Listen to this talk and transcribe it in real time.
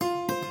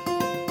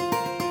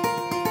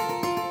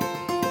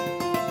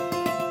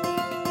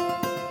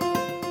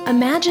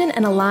Imagine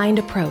an aligned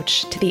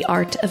approach to the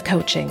art of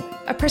coaching,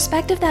 a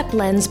perspective that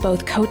blends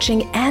both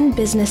coaching and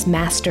business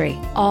mastery,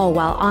 all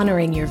while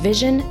honoring your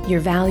vision,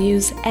 your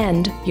values,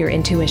 and your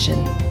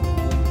intuition.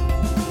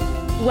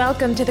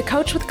 Welcome to the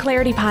Coach with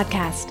Clarity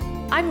podcast.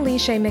 I'm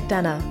Leisha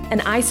McDonough, an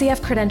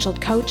ICF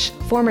credentialed coach,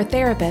 former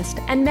therapist,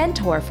 and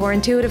mentor for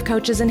intuitive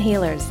coaches and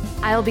healers.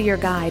 I'll be your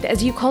guide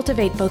as you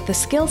cultivate both the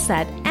skill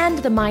set and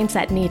the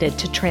mindset needed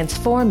to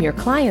transform your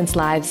clients'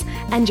 lives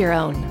and your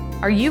own.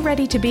 Are you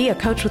ready to be a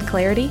coach with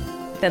clarity?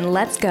 Then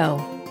let's go.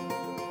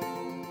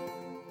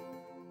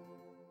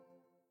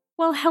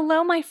 Well,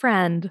 hello, my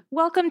friend.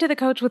 Welcome to the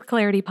Coach with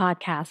Clarity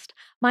podcast.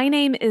 My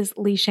name is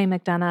Leisha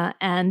McDonough,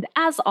 and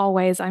as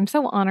always, I'm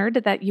so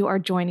honored that you are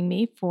joining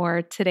me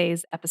for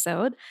today's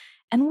episode,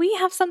 and we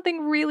have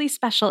something really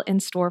special in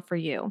store for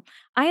you.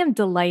 I am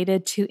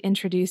delighted to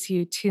introduce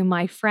you to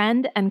my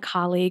friend and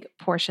colleague,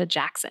 Portia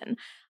Jackson.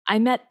 I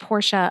met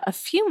Portia a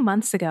few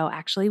months ago,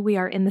 actually. We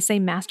are in the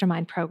same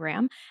mastermind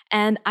program,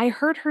 and I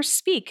heard her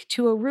speak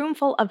to a room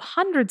full of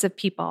hundreds of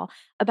people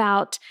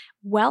about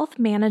wealth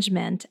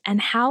management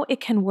and how it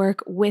can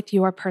work with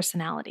your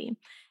personality.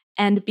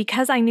 And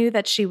because I knew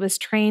that she was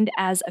trained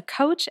as a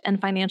coach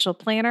and financial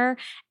planner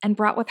and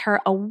brought with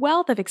her a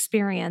wealth of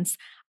experience,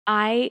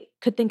 I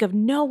could think of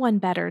no one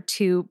better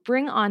to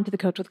bring on to the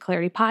Coach with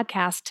Clarity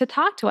podcast to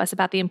talk to us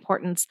about the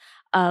importance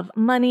of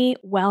money,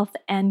 wealth,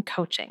 and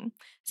coaching.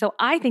 So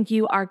I think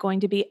you are going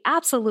to be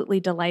absolutely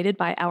delighted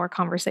by our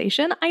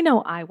conversation. I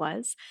know I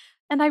was.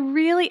 And I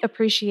really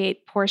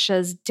appreciate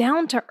Portia's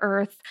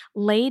down-to-earth,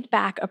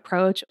 laid-back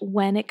approach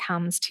when it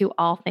comes to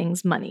all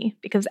things money.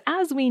 Because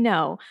as we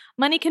know,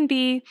 money can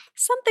be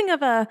something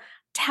of a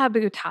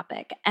taboo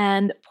topic.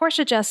 And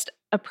Portia just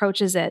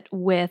approaches it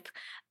with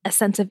a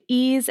sense of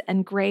ease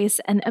and grace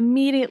and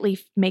immediately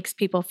makes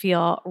people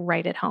feel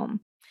right at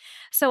home.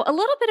 So a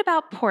little bit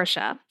about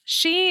Portia.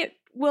 She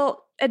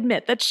will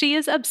admit that she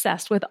is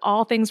obsessed with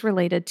all things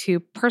related to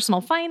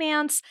personal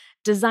finance,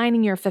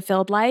 designing your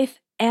fulfilled life,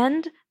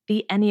 and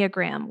the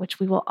Enneagram, which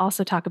we will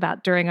also talk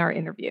about during our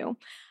interview.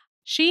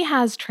 She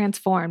has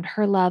transformed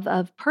her love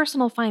of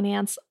personal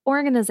finance,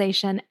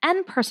 organization,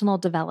 and personal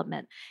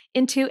development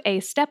into a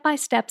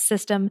step-by-step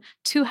system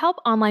to help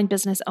online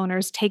business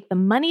owners take the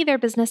money their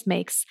business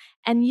makes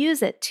and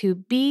use it to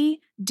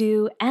be,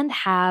 do, and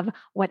have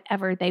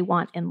whatever they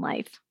want in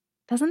life.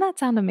 Doesn't that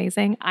sound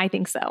amazing? I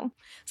think so.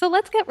 So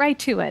let's get right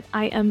to it.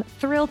 I am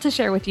thrilled to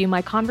share with you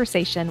my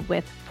conversation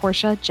with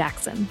Portia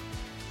Jackson.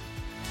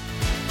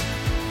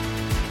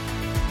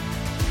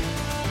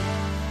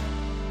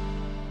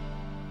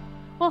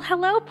 Well,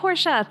 hello,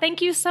 Portia.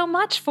 Thank you so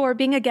much for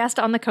being a guest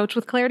on the Coach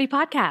with Clarity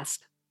podcast.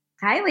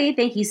 Hi, Lee.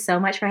 Thank you so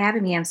much for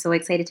having me. I'm so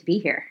excited to be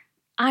here.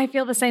 I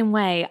feel the same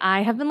way.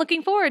 I have been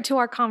looking forward to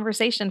our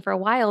conversation for a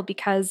while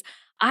because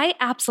I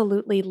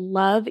absolutely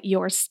love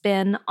your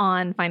spin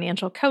on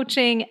financial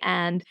coaching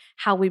and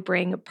how we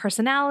bring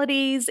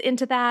personalities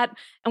into that.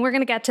 And we're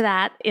going to get to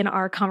that in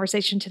our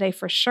conversation today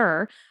for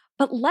sure.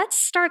 But let's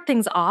start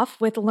things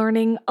off with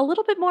learning a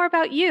little bit more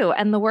about you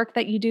and the work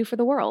that you do for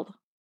the world.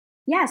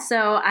 Yeah,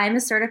 so I'm a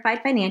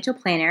certified financial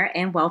planner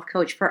and wealth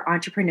coach for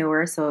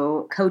entrepreneurs,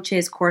 so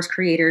coaches, course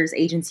creators,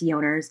 agency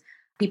owners,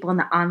 people in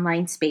the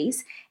online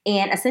space.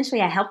 And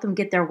essentially, I help them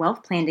get their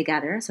wealth plan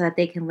together so that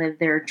they can live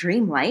their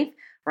dream life,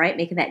 right?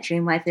 Making that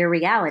dream life their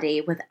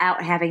reality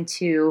without having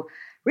to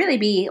really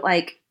be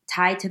like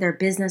tied to their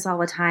business all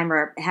the time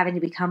or having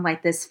to become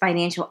like this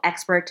financial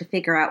expert to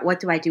figure out what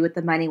do I do with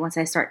the money once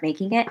I start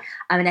making it.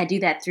 And I do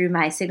that through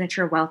my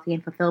signature Wealthy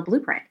and Fulfilled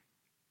Blueprint.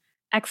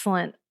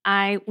 Excellent.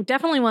 I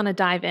definitely want to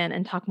dive in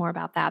and talk more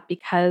about that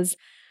because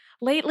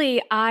lately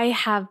I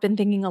have been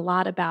thinking a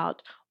lot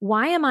about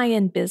why am I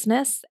in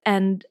business?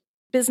 And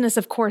business,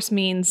 of course,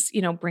 means,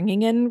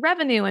 bringing in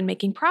revenue and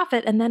making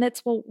profit. And then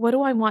it's, well, what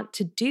do I want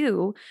to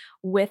do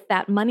with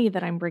that money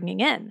that I'm bringing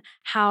in?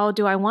 How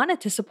do I want it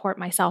to support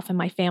myself and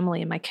my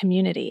family and my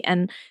community?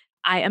 And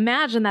I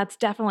imagine that's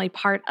definitely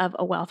part of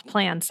a wealth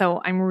plan.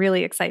 So I'm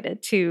really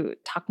excited to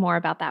talk more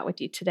about that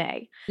with you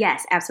today.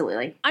 Yes,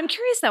 absolutely. I'm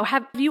curious though,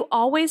 have you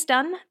always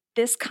done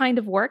this kind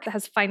of work?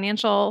 Has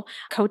financial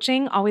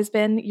coaching always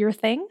been your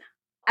thing?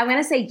 I'm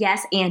going to say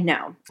yes and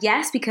no.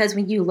 Yes, because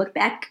when you look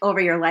back over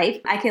your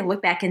life, I can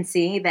look back and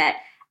see that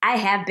I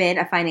have been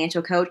a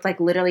financial coach like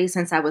literally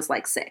since I was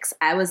like 6.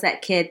 I was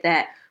that kid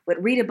that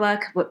would read a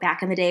book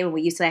back in the day when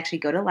we used to actually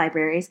go to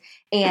libraries.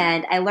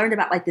 And I learned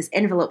about like this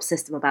envelope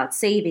system about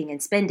saving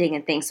and spending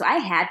and things. So I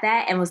had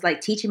that and was like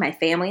teaching my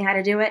family how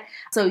to do it.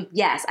 So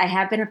yes, I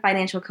have been a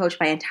financial coach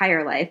my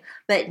entire life,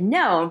 but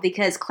no,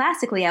 because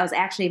classically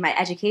my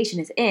education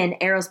is in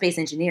aerospace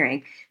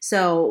engineering.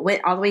 So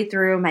went all the way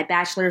through my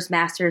bachelor's,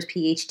 master's,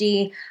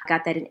 PhD,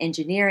 got that in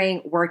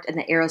engineering, worked in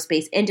the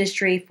aerospace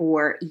industry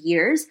for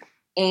years.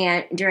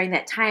 And during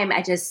that time,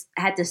 I just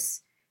had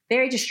this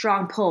very just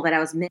strong pull that I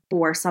was meant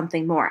for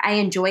something more. I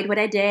enjoyed what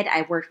I did.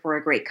 I worked for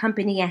a great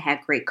company. I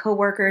had great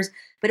coworkers,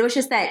 but it was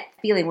just that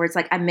feeling where it's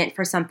like I'm meant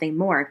for something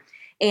more.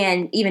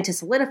 And even to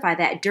solidify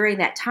that, during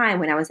that time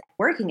when I was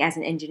working as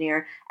an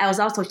engineer, I was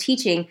also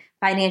teaching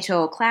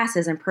financial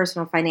classes and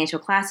personal financial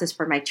classes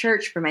for my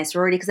church, for my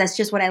sorority, because that's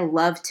just what I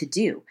love to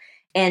do.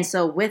 And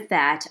so with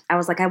that, I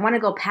was like, I want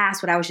to go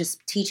past what I was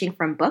just teaching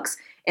from books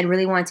and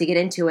really wanted to get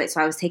into it.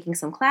 So I was taking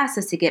some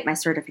classes to get my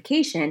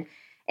certification.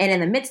 And in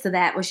the midst of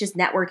that was just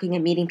networking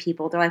and meeting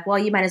people. They're like, well,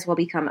 you might as well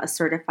become a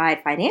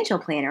certified financial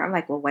planner. I'm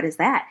like, well, what is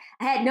that?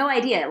 I had no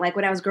idea. Like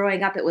when I was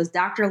growing up, it was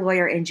doctor,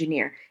 lawyer,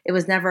 engineer. It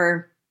was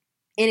never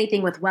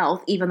anything with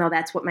wealth, even though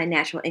that's what my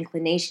natural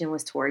inclination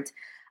was towards.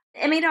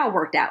 I mean, it all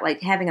worked out.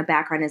 Like having a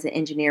background as an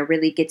engineer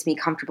really gets me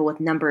comfortable with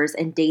numbers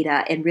and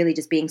data and really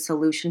just being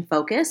solution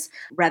focused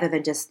rather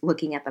than just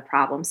looking at the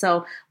problem.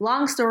 So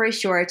long story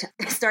short,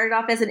 I started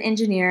off as an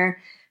engineer,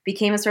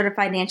 became a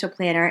certified financial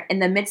planner. In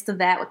the midst of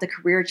that, with the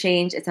career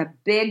change, it's a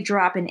big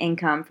drop in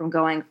income from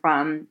going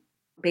from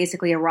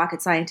basically a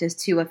rocket scientist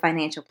to a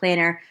financial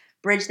planner.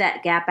 Bridge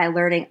that gap by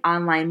learning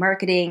online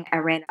marketing. I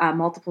ran a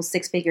multiple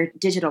six-figure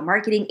digital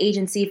marketing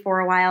agency for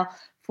a while,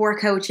 4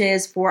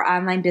 coaches, 4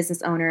 online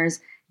business owners,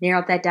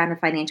 narrowed that down to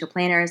financial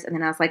planners. And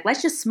then I was like,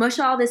 let's just smush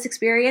all this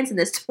experience and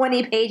this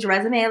 20-page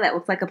resume that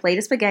looks like a plate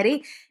of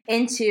spaghetti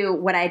into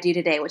what I do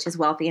today, which is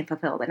wealthy and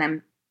fulfilled. And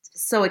I'm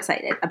so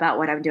excited about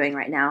what I'm doing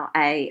right now.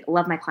 I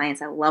love my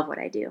clients. I love what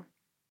I do.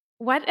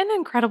 What an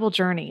incredible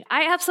journey.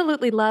 I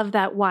absolutely love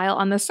that while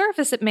on the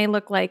surface it may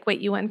look like, wait,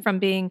 you went from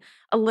being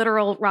a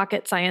literal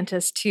rocket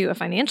scientist to a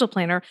financial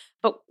planner,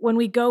 but when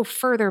we go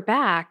further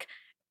back,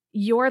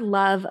 your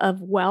love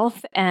of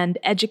wealth and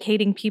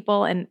educating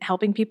people and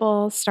helping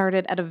people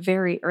started at a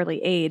very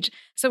early age.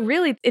 So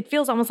really, it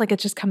feels almost like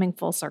it's just coming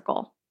full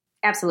circle.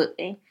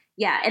 Absolutely.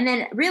 Yeah. And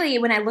then really,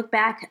 when I look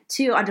back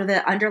to under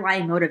the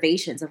underlying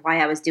motivations of why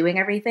I was doing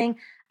everything,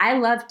 I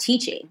love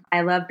teaching.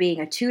 I love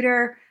being a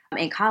tutor.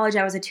 In college,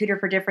 I was a tutor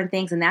for different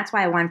things, and that's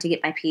why I wanted to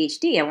get my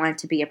PhD. I wanted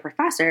to be a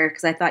professor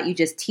because I thought you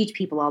just teach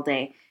people all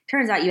day.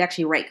 Turns out you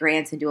actually write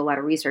grants and do a lot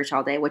of research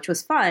all day, which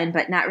was fun,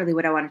 but not really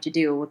what I wanted to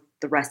do with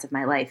the rest of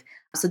my life.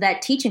 So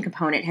that teaching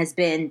component has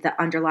been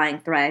the underlying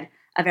thread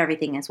of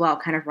everything as well,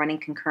 kind of running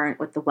concurrent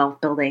with the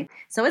wealth building.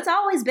 So it's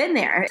always been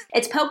there.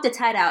 It's poked its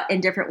head out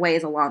in different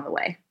ways along the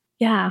way.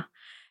 Yeah.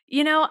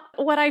 You know,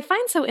 what I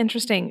find so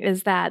interesting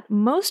is that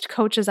most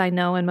coaches I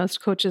know and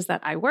most coaches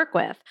that I work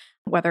with,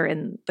 whether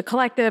in the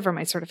collective or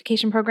my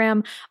certification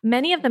program,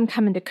 many of them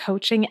come into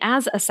coaching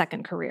as a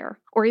second career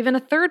or even a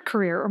third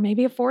career or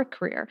maybe a fourth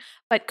career.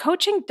 But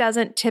coaching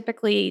doesn't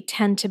typically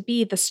tend to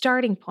be the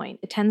starting point.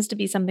 It tends to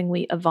be something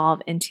we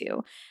evolve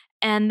into.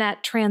 And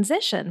that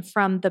transition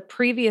from the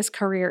previous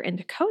career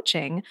into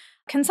coaching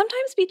can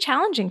sometimes be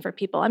challenging for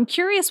people. I'm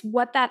curious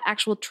what that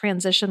actual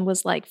transition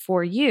was like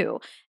for you,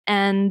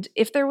 and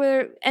if there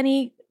were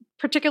any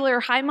particular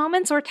high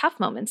moments or tough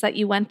moments that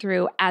you went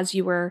through as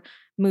you were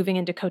moving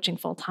into coaching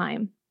full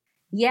time.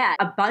 Yeah,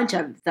 a bunch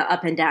of the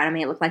up and down. I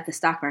mean, it looked like the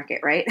stock market,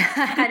 right?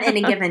 On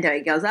any given day,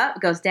 it goes up,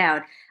 goes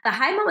down. The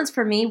high moments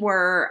for me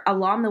were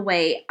along the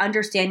way,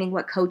 understanding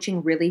what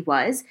coaching really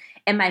was.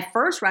 And my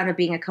first round of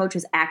being a coach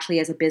was actually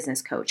as a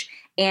business coach.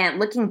 And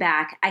looking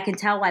back, I can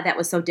tell why that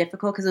was so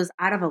difficult because it was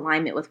out of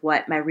alignment with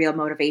what my real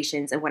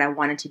motivations and what I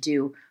wanted to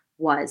do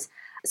was.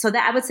 So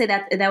that I would say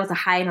that was a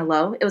high and a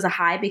low. It was a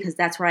high because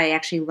that's where I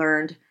actually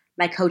learned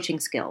my coaching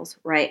skills,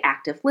 right?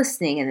 Active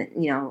listening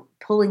and,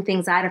 pulling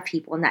things out of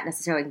people and not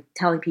necessarily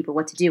telling people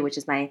what to do, which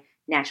is my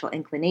natural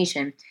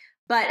inclination.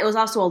 But it was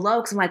also a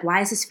low because I'm like,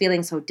 why is this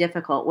feeling so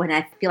difficult when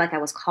I feel like I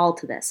was called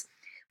to this?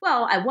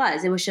 Well, I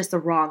was. It was just the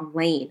wrong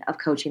lane of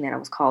coaching that I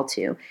was called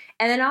to.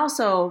 And then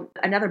also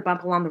another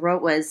bump along the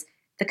road was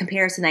the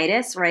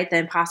comparisonitis, right? The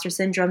imposter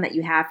syndrome that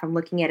you have from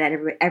looking at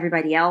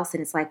everybody else.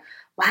 And it's like,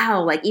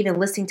 wow, like even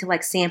listening to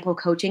like sample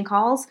coaching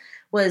calls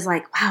was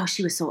like, wow,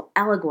 she was so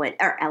eloquent,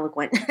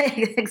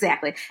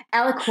 exactly.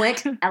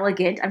 Eloquent,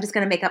 elegant. I'm just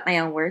going to make up my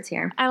own words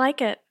here. I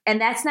like it. And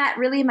that's not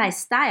really my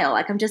style.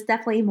 Like I'm just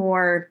definitely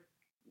more,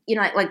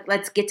 like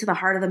let's get to the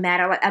heart of the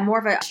matter. Like I'm more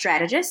of a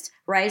strategist,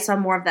 right? So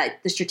I'm more of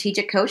the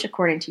strategic coach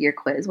according to your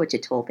quiz, which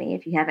it told me.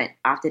 If you haven't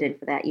opted in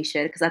for that, you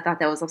should, because I thought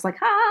I was like,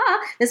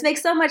 this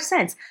makes so much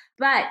sense.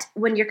 But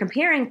when you're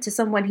comparing to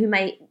someone who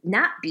might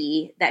not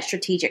be that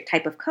strategic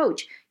type of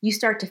coach, you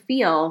start to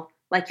feel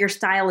like your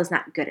style is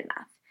not good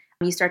enough.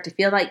 You start to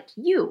feel like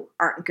you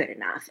aren't good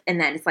enough. And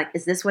then it's like,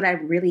 is this what I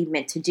really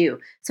meant to do?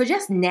 So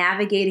just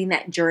navigating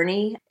that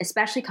journey,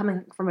 especially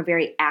coming from a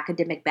very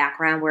academic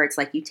background where it's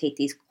like you take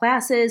these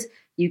classes,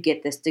 you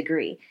get this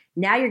degree.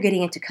 Now you're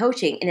getting into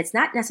coaching and it's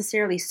not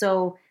necessarily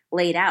so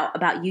laid out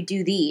about you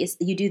do these,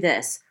 you do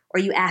this, or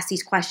you ask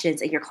these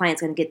questions and your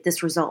client's going to get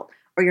this result,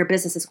 or your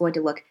business is going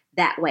to look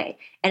that way.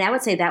 And I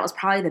would say that was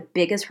probably the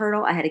biggest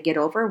hurdle I had to get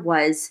over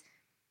was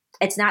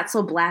it's not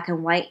so black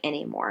and white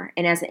anymore.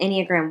 And as an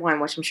Enneagram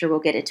 1, which I'm sure we'll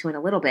get into in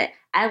a little bit,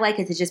 I like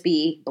it to just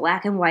be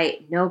black and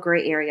white, no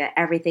gray area,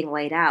 everything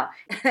laid out.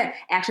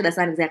 Actually, that's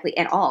not exactly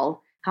at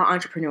all how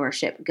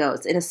entrepreneurship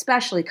goes, and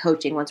especially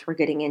coaching once we're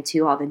getting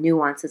into all the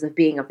nuances of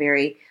being a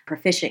very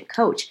proficient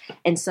coach.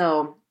 And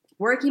so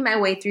working my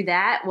way through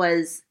that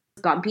was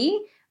bumpy,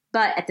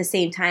 but at the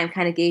same time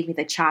kind of gave me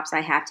the chops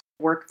I have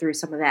work through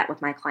some of that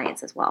with my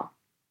clients as well.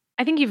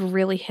 I think you've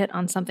really hit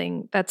on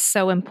something that's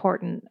so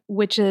important,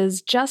 which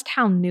is just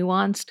how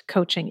nuanced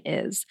coaching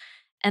is.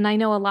 And I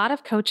know a lot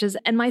of coaches,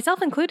 and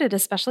myself included,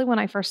 especially when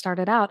I first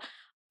started out,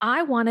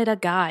 I wanted a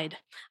guide.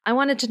 I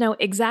wanted to know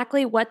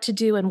exactly what to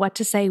do and what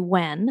to say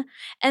when.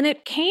 And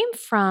it came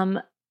from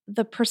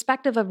the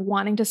perspective of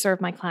wanting to serve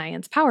my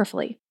clients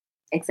powerfully.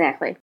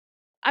 Exactly.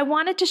 I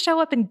wanted to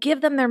show up and give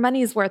them their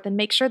money's worth and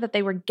make sure that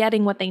they were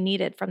getting what they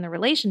needed from the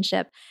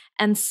relationship.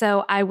 And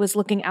so I was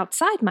looking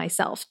outside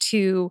myself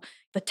to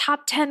the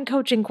top 10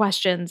 coaching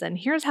questions and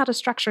here's how to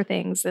structure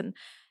things. And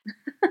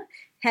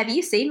have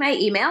you seen my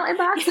email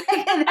inbox?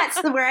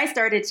 That's where I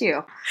started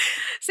too.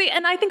 See,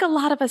 and I think a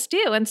lot of us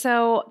do. And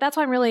so that's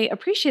why I'm really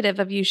appreciative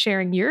of you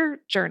sharing your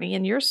journey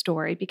and your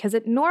story, because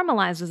it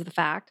normalizes the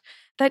fact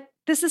that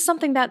this is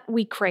something that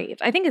we crave.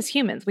 I think as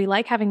humans, we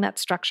like having that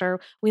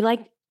structure. We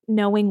like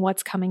knowing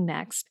what's coming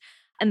next.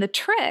 And the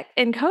trick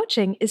in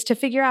coaching is to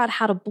figure out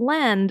how to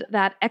blend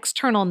that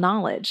external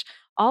knowledge,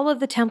 all of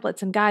the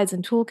templates and guides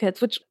and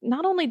toolkits, which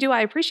not only do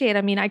I appreciate,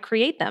 I mean, I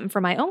create them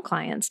for my own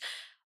clients,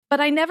 but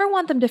I never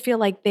want them to feel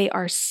like they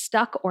are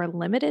stuck or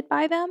limited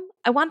by them.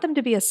 I want them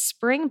to be a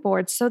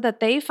springboard so that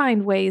they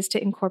find ways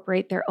to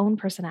incorporate their own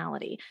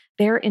personality,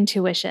 their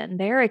intuition,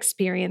 their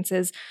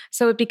experiences,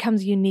 so it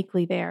becomes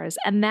uniquely theirs.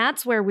 And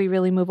that's where we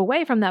really move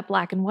away from that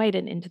black and white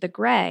and into the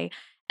gray.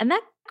 And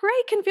that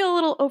gray can feel a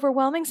little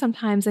overwhelming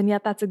sometimes, and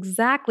yet that's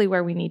exactly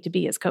where we need to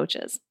be as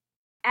coaches.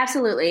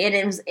 Absolutely. And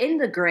it was in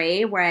the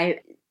gray where I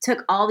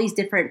took all these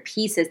different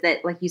pieces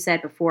that, like you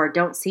said before,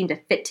 don't seem to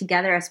fit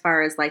together as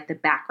far as like the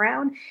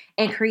background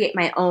and create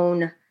my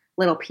own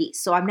little piece.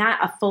 So I'm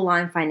not a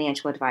full-on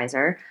financial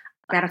advisor.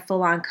 I'm not a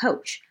full-on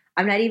coach.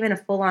 I'm not even a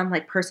full-on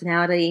like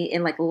personality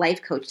and like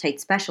life coach type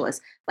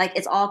specialist. Like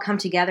it's all come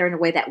together in a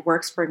way that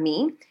works for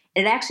me.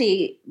 And it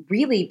actually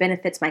really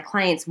benefits my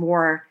clients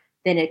more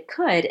than it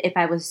could if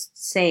I was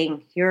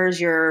saying, here's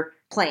your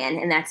plan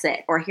and that's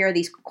it. Or here are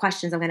these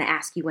questions I'm going to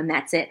ask you and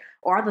that's it.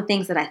 Or all the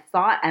things that I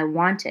thought I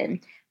wanted.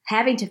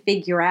 Having to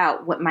figure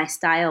out what my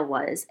style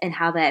was and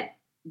how that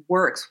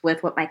works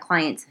with what my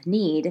clients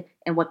need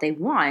and what they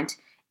want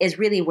is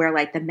really where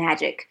like the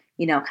magic,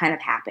 kind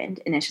of happened.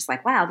 And it's just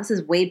like, wow, this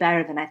is way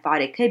better than I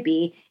thought it could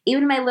be.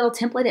 Even my little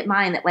templated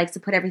mind that likes to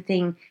put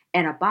everything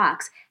in a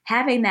box,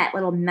 having that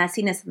little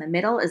messiness in the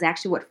middle is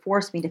actually what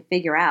forced me to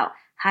figure out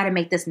how to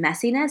make this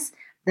messiness,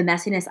 the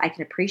messiness I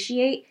can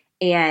appreciate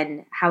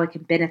and how it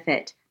can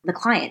benefit the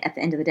client at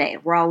the end of the day.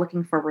 We're all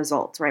looking for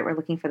results, right? We're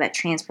looking for that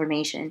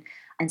transformation.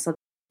 And so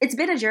it's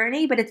been a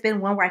journey, but it's been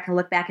one where I can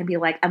look back and be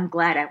like, I'm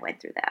glad I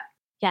went through that.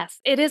 Yes,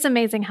 it is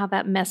amazing how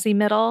that messy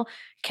middle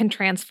can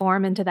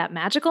transform into that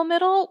magical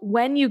middle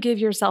when you give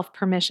yourself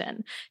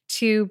permission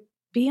to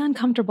be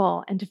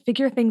uncomfortable and to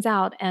figure things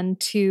out and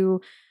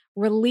to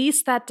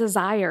release that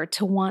desire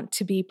to want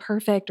to be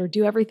perfect or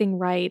do everything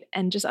right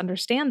and just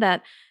understand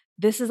that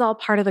this is all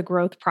part of the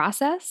growth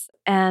process.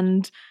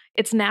 And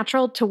it's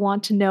natural to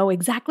want to know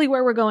exactly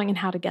where we're going and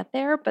how to get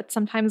there, but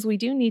sometimes we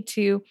do need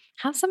to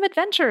have some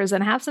adventures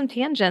and have some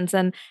tangents,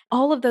 and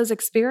all of those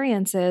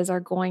experiences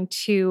are going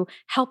to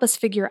help us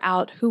figure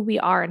out who we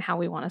are and how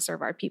we want to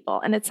serve our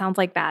people. And it sounds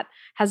like that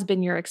has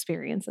been your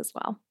experience as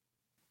well.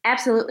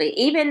 Absolutely.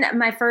 Even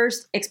my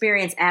first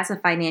experience as a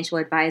financial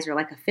advisor,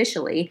 like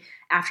officially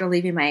after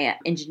leaving my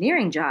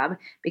engineering job,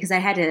 because I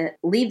had to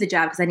leave the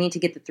job because I needed to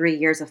get the 3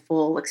 years of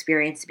full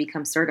experience to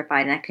become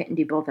certified, and I couldn't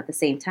do both at the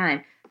same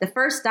time. The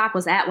first stop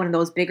was at one of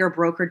those bigger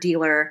broker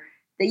dealer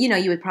that,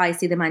 you would probably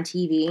see them on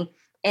TV.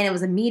 And it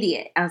was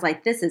immediate. I was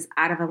like, this is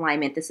out of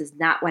alignment. This is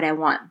not what I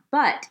want.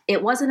 But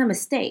it wasn't a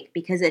mistake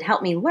because it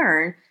helped me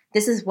learn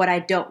this is what I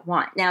don't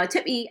want. Now, it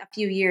took me a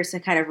few years to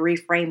kind of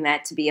reframe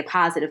that to be a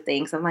positive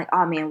thing. So I'm like,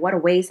 oh man, what a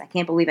waste. I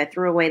can't believe I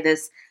threw away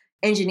this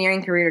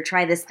engineering career to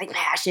try this like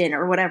passion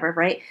or whatever,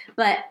 right?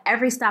 But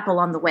every stop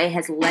along the way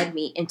has led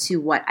me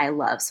into what I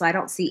love. So I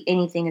don't see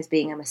anything as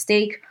being a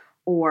mistake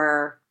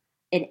or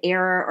an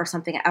error or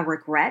something I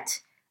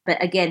regret.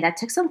 But again, that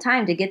took some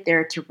time to get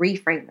there to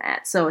reframe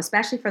that. So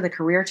especially for the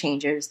career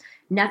changers,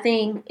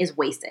 nothing is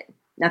wasted.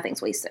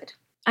 Nothing's wasted.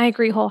 I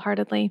agree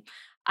wholeheartedly.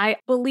 I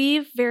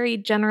believe very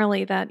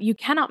generally that you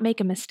cannot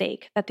make a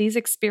mistake, that these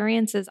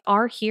experiences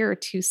are here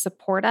to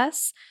support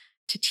us,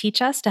 to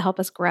teach us, to help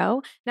us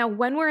grow. Now,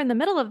 when we're in the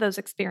middle of those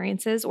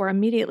experiences or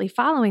immediately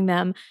following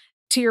them,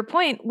 to your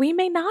point, we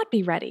may not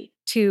be ready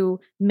to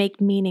make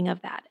meaning of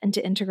that and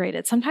to integrate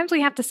it. Sometimes we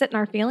have to sit in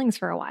our feelings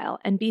for a while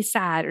and be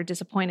sad or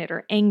disappointed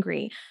or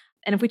angry.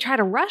 And if we try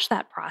to rush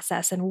that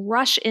process and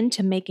rush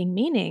into making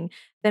meaning,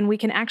 then we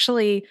can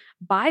actually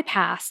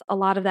bypass a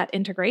lot of that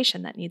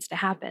integration that needs to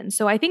happen.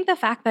 So I think the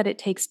fact that it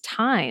takes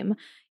time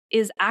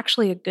is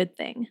actually a good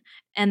thing,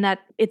 and that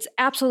it's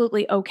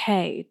absolutely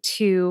okay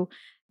to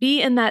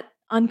be in that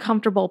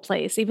uncomfortable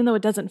place, even though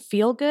it doesn't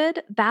feel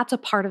good. That's a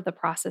part of the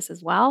process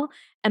as well.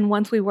 And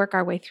once we work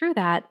our way through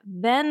that,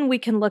 then we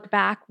can look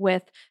back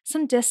with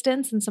some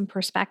distance and some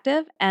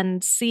perspective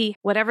and see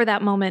whatever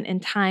that moment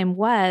in time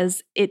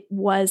was, it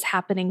was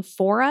happening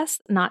for us,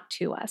 not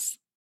to us.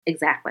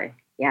 Exactly.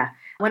 Yeah.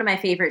 One of my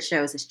favorite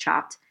shows is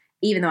Chopped.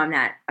 even though I'm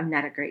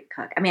not a great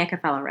cook. I mean, I can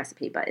follow a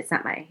recipe, but it's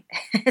not my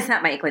it's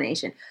not my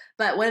inclination.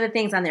 But one of the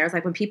things on there is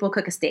like when people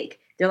cook a steak,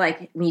 they're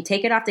like, when you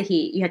take it off the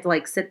heat, you have to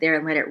like sit there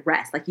and let it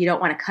rest. Like you don't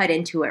want to cut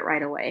into it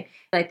right away.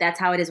 Like that's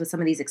how it is with some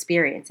of these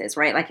experiences,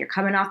 right? Like you're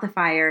coming off the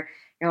fire,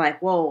 you're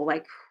like, whoa,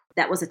 like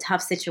that was a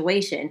tough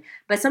situation.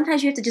 But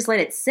sometimes you have to just let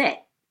it sit,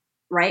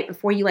 right?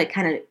 Before you like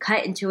kind of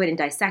cut into it and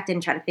dissect it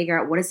and try to figure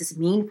out what does this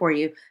mean for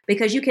you?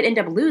 Because you could end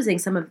up losing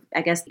some of,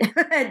 I guess,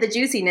 the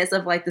juiciness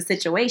of like the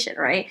situation,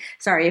 right?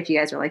 Sorry if you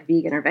guys are like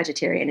vegan or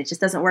vegetarian. It just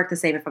doesn't work the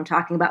same if I'm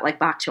talking about like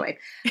bok choy.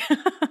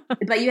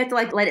 But you have to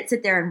like let it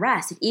sit there and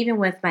rest. And even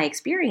with my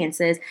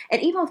experiences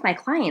and even with my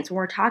clients, when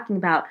we're talking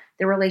about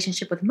their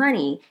relationship with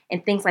money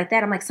and things like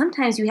that, I'm like,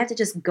 sometimes you have to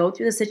just go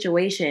through the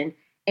situation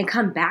and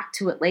come back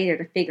to it later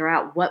to figure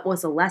out what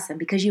was the lesson,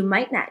 because you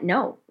might not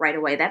know right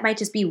away. That might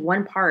just be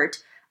one part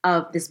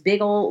of this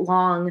big old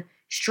long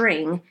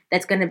string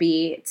that's going to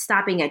be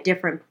stopping at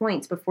different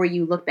points before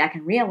you look back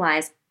and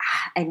realize,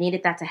 I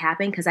needed that to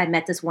happen because I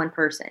met this one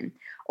person,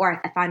 or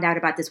I found out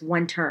about this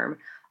one term,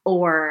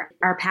 or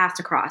our paths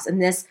across.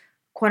 And this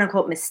quote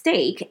unquote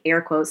mistake,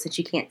 air quotes, since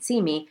you can't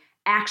see me,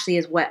 actually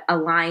is what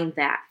aligned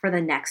that for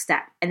the next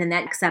step. And then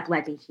that next step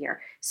led me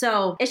here.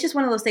 So it's just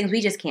one of those things,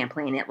 we just can't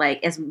plan it.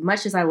 Like as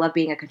much as I love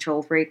being a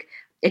control freak,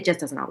 it just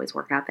doesn't always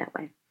work out that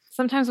way.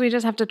 Sometimes we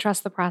just have to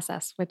trust the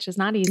process, which is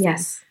not easy.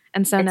 Yes.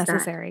 And so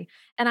necessary.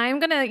 And I'm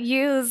going to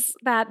use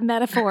that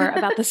metaphor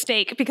about the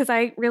steak because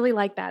I really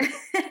like that,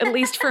 at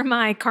least for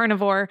my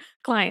carnivore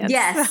clients.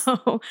 Yes.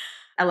 So,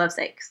 I love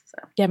steaks.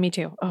 So. Yeah, me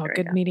too. Oh,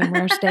 good medium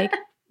rare steak.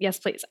 Yes,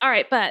 please. All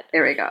right. But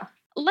there we go.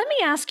 Let me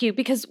ask you,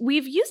 because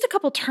we've used a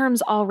couple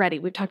terms already.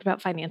 We've talked about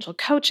financial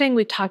coaching.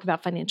 We've talked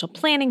about financial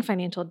planning,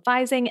 financial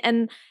advising,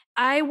 and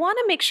I want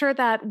to make sure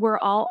that we're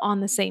all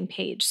on the same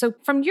page. So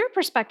from your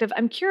perspective,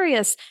 I'm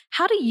curious,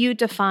 how do you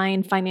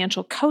define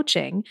financial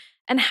coaching,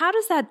 and how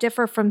does that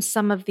differ from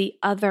some of the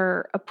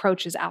other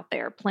approaches out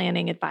there,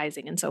 planning,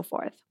 advising, and so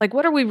forth? Like,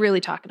 what are we really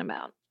talking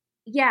about?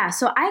 Yeah,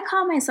 so I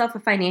call myself a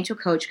financial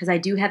coach because I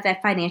do have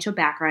that financial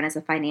background as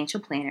a financial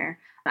planner.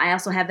 I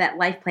also have that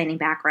life planning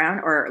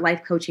background or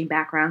life coaching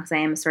background because I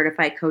am a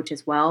certified coach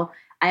as well.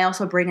 I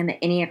also bring in the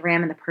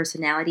Enneagram and the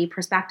personality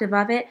perspective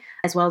of it,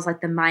 as well as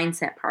like the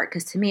mindset part.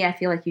 Because to me, I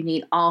feel like you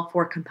need all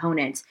four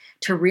components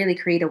to really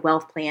create a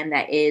wealth plan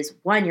that is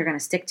one you're going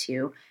to stick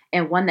to,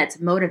 and one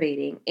that's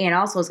motivating, and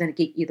also is going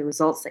to get you the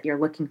results that you're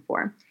looking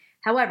for.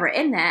 However,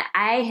 in that,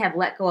 I have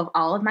let go of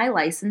all of my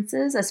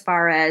licenses as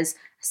far as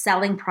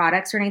selling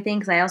products or anything,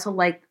 because I also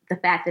like the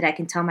fact that I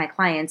can tell my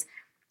clients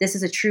this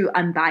is a true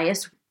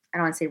unbiased, I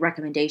don't want to say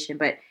recommendation,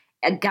 but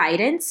a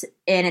guidance,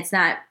 and it's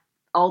not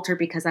altered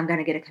because I'm going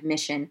to get a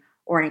commission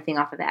or anything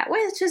off of that. Well,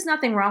 it's just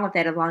nothing wrong with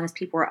that as long as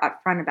people are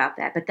upfront about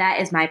that. But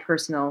that is my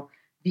personal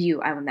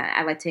view on that.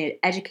 I like to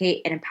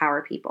educate and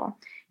empower people.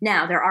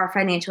 Now, there are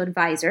financial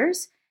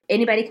advisors.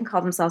 Anybody can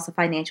call themselves a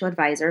financial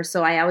advisor.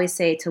 So I always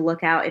say to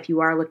look out, if you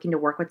are looking to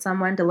work with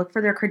someone, to look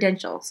for their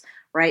credentials,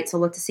 right? So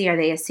look to see, are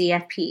they a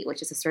CFP,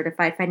 which is a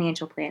certified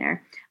financial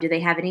planner? Do they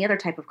have any other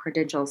type of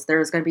credentials?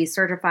 There's going to be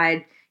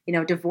certified,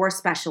 divorce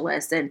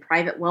specialists and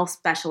private wealth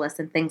specialists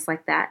and things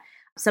like that.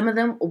 Some of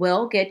them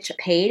will get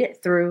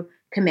paid through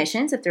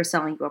commissions if they're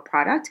selling you a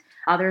product.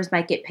 Others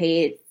might get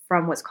paid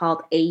from what's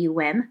called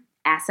AUM,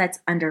 assets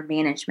under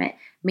management,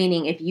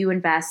 meaning if you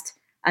invest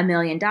 $1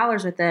 million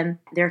with them,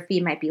 their fee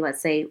might be,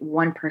 let's say,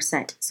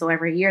 1%. So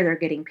every year they're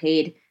getting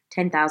paid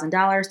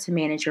 $10,000 to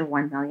manage your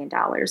 $1 million.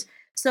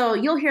 So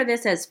you'll hear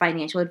this as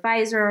financial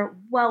advisor,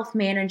 wealth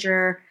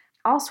manager,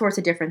 all sorts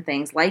of different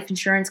things, life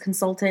insurance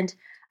consultant.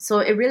 So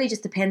it really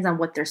just depends on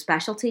what their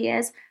specialty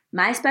is.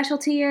 My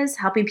specialty is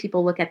helping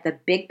people look at the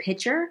big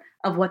picture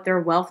of what their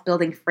wealth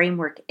building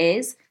framework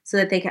is so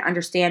that they can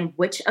understand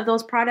which of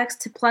those products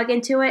to plug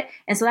into it.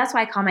 And so that's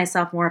why I call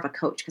myself more of a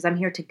coach, because I'm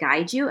here to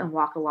guide you and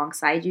walk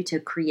alongside you to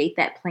create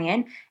that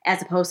plan,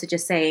 as opposed to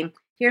just saying,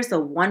 here's the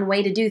one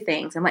way to do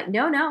things. I'm like,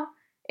 no,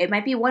 it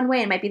might be one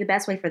way. It might be the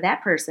best way for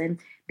that person.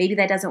 Maybe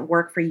that doesn't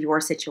work for your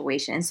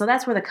situation. So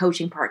that's where the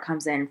coaching part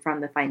comes in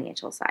from the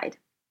financial side.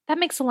 That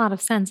makes a lot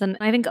of sense. And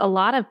I think a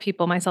lot of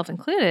people, myself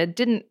included,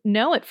 didn't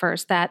know at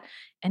first that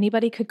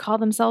anybody could call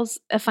themselves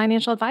a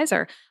financial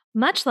advisor,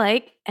 much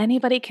like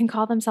anybody can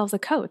call themselves a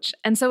coach.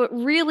 And so it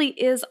really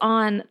is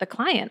on the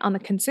client, on the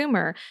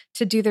consumer,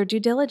 to do their due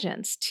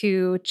diligence,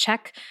 to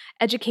check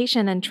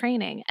education and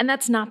training. And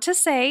that's not to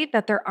say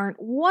that there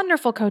aren't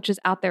wonderful coaches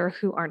out there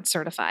who aren't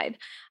certified.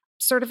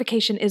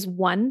 Certification is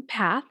one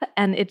path,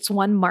 and it's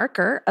one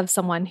marker of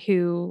someone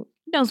who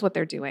knows what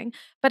they're doing.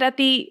 But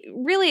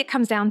really it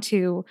comes down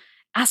to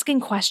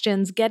asking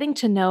questions, getting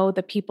to know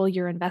the people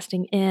you're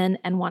investing in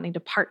and wanting to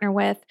partner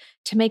with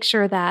to make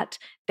sure that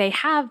they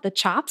have the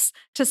chops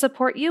to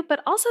support you,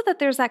 but also that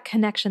there's that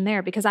connection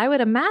there. Because I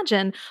would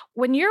imagine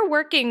when you're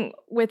working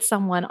with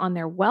someone on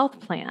their wealth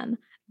plan,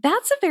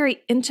 that's a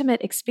very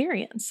intimate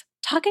experience.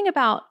 Talking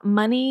about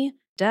money,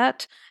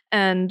 debt,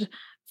 and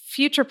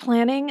future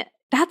planning,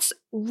 that's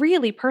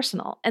really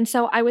personal. And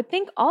so I would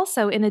think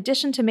also, in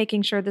addition to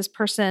making sure this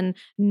person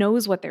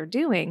knows what they're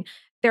doing,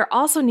 there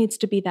also needs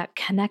to be that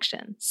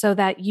connection so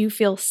that you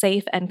feel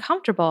safe and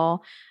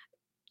comfortable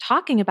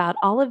talking about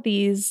all of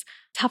these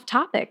tough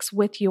topics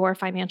with your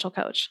financial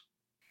coach.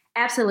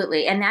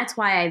 Absolutely. And that's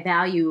why I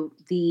value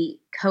the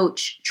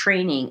coach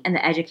training and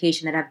the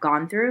education that I've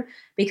gone through,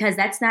 because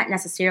that's not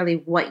necessarily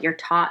what you're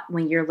taught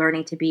when you're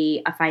learning to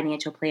be a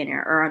financial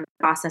planner or on the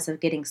process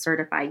of getting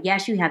certified.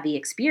 Yes, you have the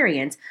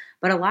experience,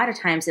 but a lot of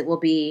times it will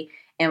be,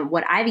 and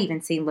what I've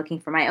even seen looking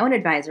for my own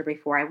advisor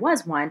before I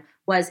was one,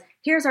 was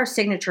here's our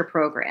signature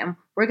program.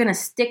 We're going to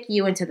stick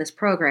you into this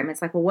program.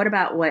 It's like, well, what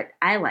about what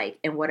I like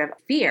and what I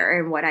fear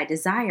and what I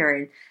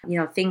desire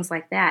and, things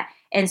like that.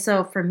 And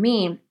so for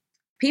me,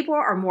 people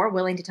are more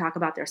willing to talk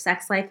about their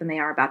sex life than they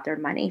are about their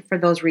money for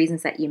those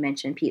reasons that you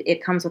mentioned.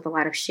 It comes with a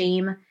lot of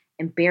shame,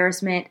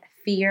 embarrassment,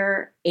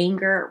 fear,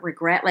 anger,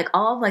 regret, like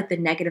all of like the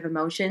negative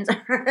emotions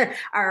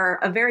are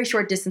a very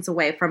short distance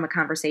away from a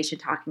conversation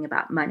talking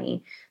about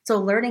money. So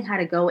learning how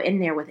to go in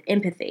there with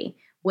empathy,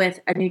 with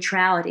a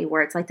neutrality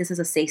where it's like, this is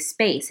a safe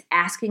space,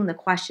 asking the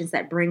questions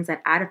that brings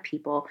that out of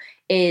people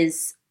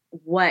is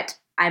what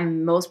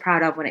I'm most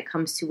proud of when it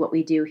comes to what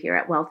we do here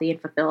at Wealthy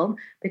and Fulfilled,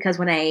 because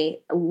when I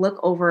look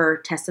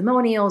over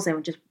testimonials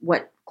and just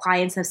what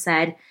clients have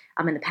said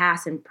in the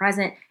past and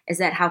present, is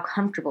that how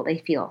comfortable they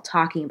feel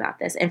talking about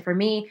this. And for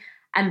me,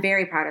 I'm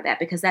very proud of that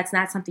because that's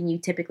not something you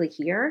typically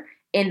hear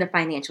in the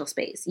financial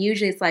space.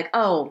 Usually it's like,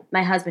 oh,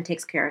 my husband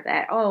takes care of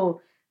that.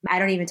 Oh, I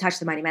don't even touch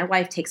the money. My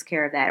wife takes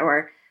care of that.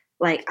 Or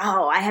like,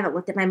 oh, I haven't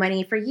looked at my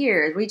money for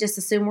years. We just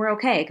assume we're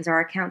okay because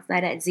our account's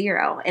not at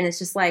zero. And it's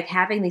just like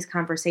having these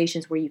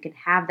conversations where you can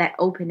have that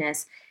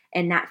openness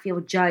and not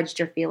feel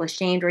judged or feel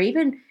ashamed. Or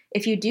even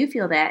if you do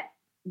feel that,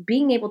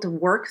 being able to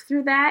work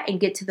through that and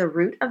get to the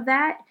root of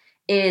that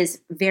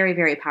is very,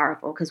 very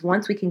powerful. Because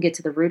once we can get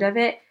to the root of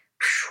it,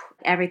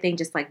 everything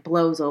just like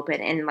blows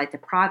open. And like the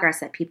progress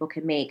that people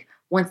can make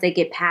once they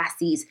get past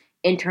these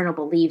internal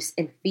beliefs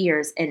and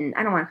fears, and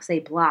I don't want to say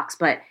blocks,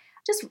 but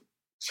just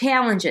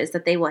challenges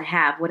that they will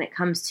have when it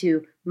comes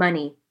to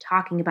money,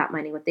 talking about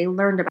money, what they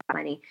learned about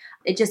money.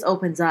 It just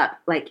opens up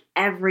like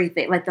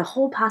everything, like the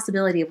whole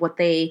possibility of what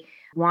they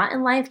want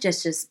in life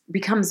just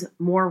becomes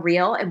more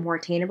real and more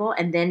attainable.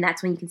 And then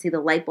that's when you can see the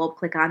light bulb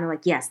click on. They're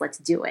like, yes, let's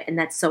do it. And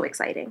that's so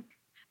exciting.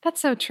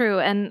 That's so true.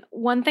 And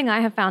one thing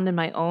I have found in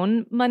my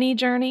own money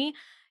journey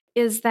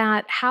is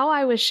that how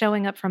I was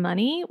showing up for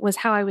money was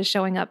how I was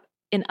showing up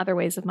in other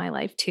ways of my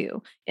life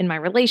too, in my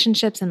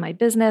relationships, in my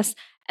business.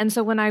 And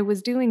so when I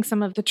was doing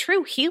some of the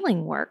true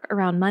healing work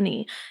around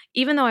money,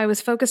 even though I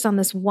was focused on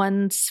this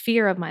one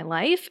sphere of my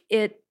life,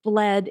 it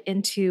bled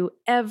into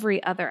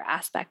every other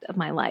aspect of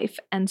my life.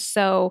 And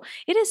so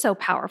it is so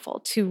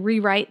powerful to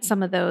rewrite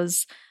some of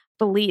those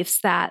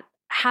beliefs that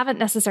haven't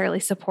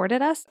necessarily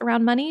supported us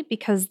around money,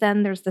 because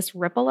then there's this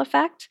ripple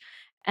effect.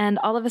 And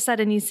all of a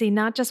sudden you see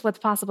not just what's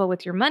possible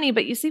with your money,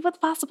 but you see what's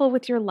possible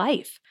with your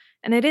life.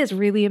 And it is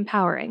really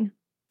empowering.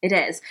 It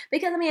is.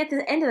 Because, I mean, at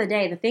the end of the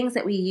day, the things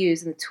that we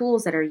use and the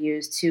tools that are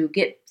used to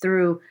get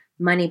through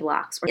money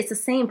blocks, it's the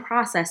same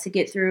process to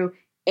get through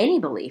any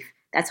belief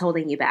that's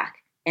holding you back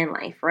in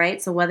life,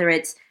 right? So whether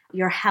it's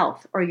your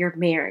health or your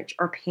marriage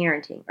or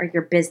parenting or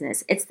your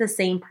business, it's the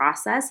same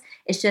process.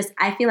 It's just,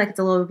 I feel like it's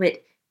a little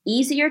bit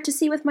easier to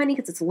see with money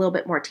because it's a little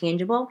bit more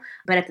tangible.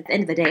 But at the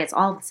end of the day, it's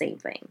all the same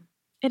thing.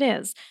 It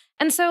is.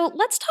 And so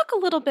let's talk a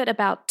little bit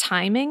about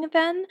timing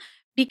then,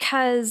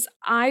 because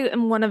I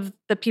am one of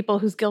the people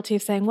who's guilty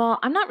of saying, well,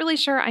 I'm not really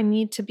sure I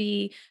need to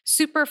be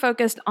super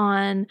focused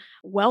on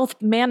wealth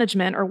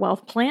management or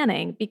wealth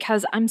planning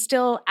because I'm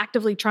still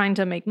actively trying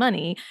to make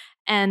money.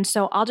 And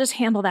so I'll just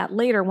handle that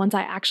later once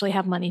I actually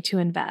have money to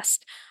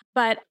invest.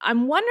 But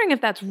I'm wondering if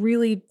that's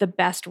really the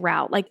best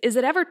route. Like, is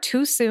it ever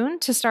too soon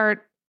to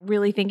start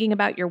really thinking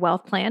about your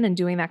wealth plan and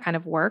doing that kind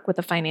of work with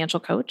a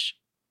financial coach?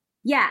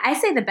 Yeah, I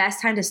say the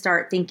best time to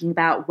start thinking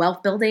about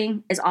wealth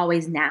building is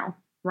always now.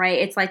 Right?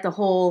 It's like the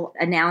whole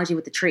analogy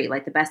with the tree,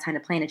 like the best time to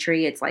plant a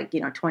tree. It's like,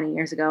 20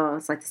 years ago,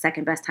 it's like the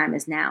second best time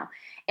is now.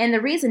 And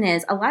the reason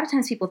is a lot of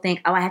times people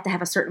think, oh, I have to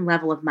have a certain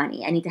level of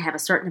money. I need to have a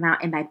certain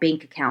amount in my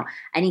bank account.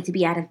 I need to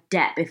be out of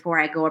debt before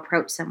I go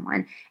approach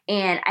someone.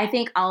 And I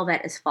think all of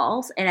that is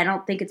false. And I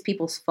don't think it's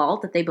people's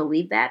fault that they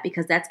believe that,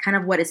 because that's kind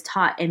of what is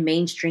taught in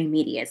mainstream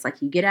media. It's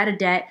like you get out of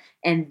debt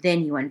and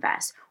then you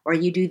invest, or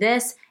you do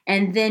this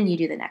and then you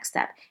do the next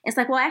step. It's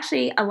like, well,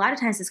 actually, a lot of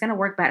times it's going to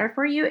work better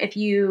for you if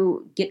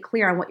you get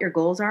clear on what your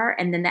goals are.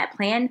 And then that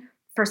plan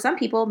for some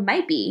people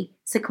might be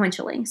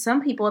sequentially.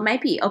 Some people it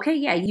might be, okay,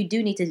 yeah, you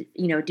do need to,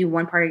 do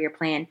one part of your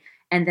plan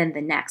and then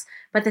the next.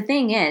 But the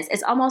thing is,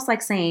 it's almost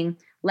like saying,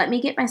 let me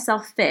get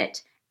myself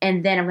fit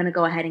and then I'm going to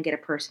go ahead and get a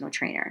personal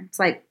trainer. It's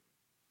like,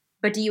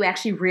 but do you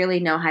actually really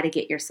know how to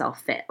get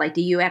yourself fit? Like,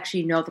 do you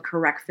actually know the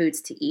correct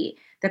foods to eat,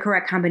 the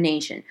correct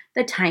combination,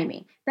 the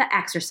timing, the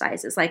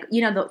exercises, like,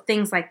 the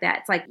things like that?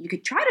 It's like you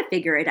could try to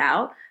figure it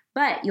out,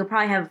 but you'll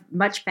probably have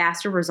much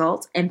faster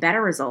results and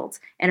better results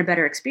and a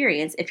better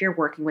experience if you're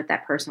working with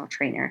that personal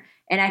trainer.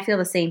 And I feel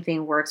the same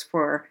thing works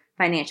for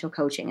financial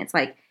coaching. It's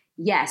like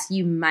yes,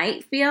 you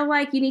might feel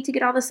like you need to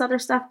get all this other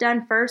stuff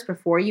done first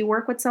before you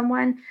work with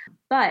someone.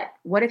 But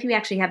what if you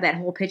actually have that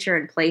whole picture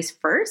in place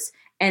first,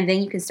 and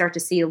then you can start to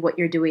see what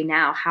you're doing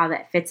now, how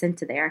that fits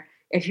into there.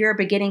 If you're a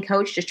beginning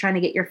coach just trying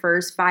to get your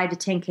first 5 to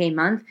 10K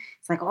month,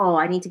 it's like, oh,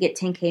 I need to get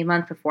 10K a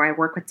month before I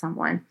work with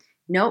someone.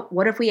 Nope.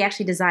 What if we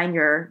actually design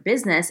your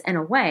business in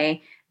a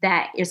way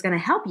that is going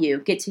to help you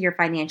get to your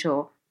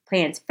financial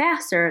plans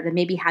faster than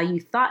maybe how you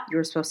thought you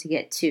were supposed to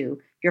get to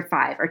your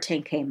 5 or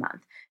 10K a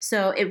month?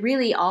 So it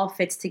really all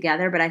fits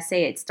together, but I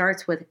say it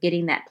starts with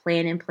getting that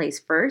plan in place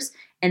first,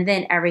 and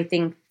then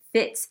everything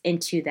fits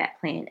into that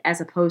plan, as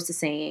opposed to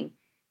saying,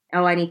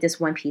 oh, I need this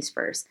one piece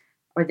first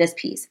or this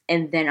piece,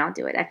 and then I'll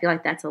do it. I feel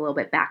like that's a little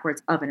bit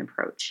backwards of an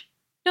approach.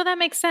 No, that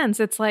makes sense.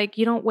 It's like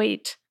you don't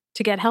wait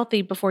to get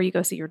healthy before you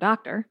go see your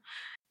doctor.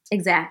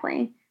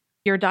 Exactly.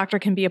 Your doctor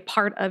can be a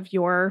part of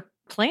your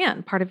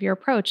plan, part of your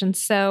approach. And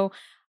so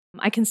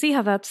I can see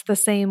how that's the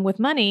same with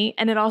money.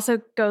 And it also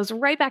goes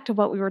right back to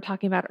what we were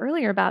talking about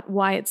earlier about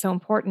why it's so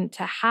important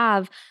to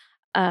have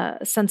a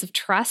sense of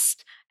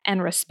trust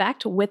and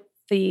respect with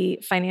the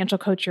financial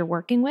coach you're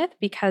working with,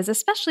 because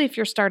especially if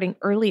you're starting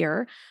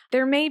earlier,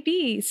 there may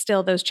be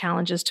still those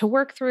challenges to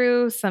work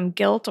through, some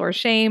guilt or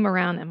shame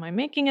around, am I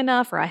making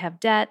enough or I have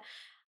debt?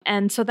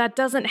 And so that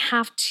doesn't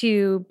have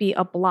to be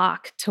a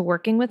block to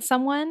working with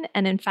someone.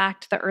 And in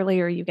fact, the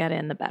earlier you get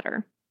in, the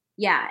better.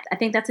 Yeah, I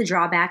think that's a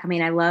drawback. I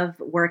mean, I love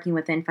working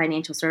within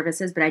financial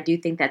services, but I do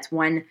think that's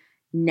one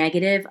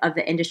negative of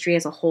the industry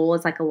as a whole.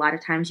 Is like a lot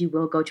of times you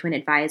will go to an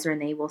advisor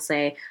and they will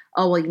say,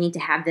 oh, well, you need to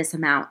have this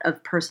amount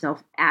of personal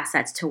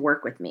assets to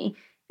work with me.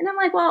 And I'm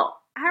like, well,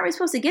 how are we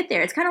supposed to get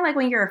there? It's kind of like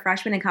when you're a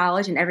freshman in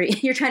college and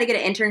you're trying to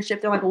get an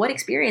internship. They're like, well, what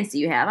experience do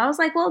you have? I was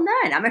like, well,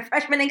 none. I'm a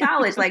freshman in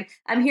college. Like,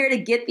 I'm here to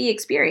get the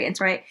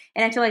experience, right?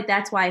 And I feel like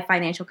that's why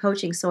financial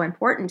coaching is so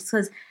important,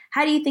 because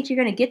how do you think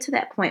you're going to get to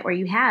that point where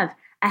you have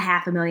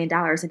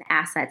 $500,000 in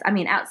assets? I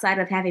mean, outside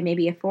of having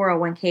maybe a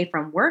 401k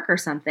from work or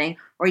something,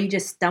 or you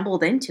just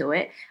stumbled into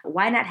it,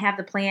 why not have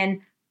the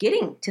plan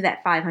getting to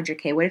that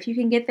 500k? What if you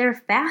can get there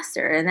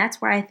faster? And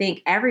that's where I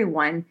think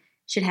everyone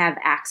should have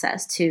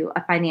access to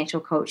a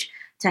financial coach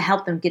to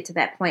help them get to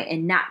that point,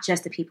 and not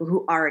just the people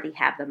who already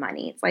have the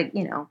money. It's like,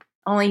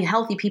 only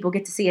healthy people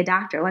get to see a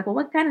doctor. Like, well,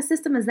 what kind of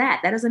system is that?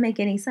 That doesn't make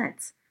any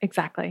sense.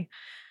 Exactly.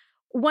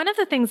 One of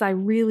the things I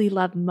really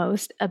love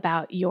most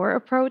about your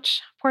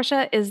approach,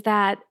 Portia, is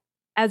that,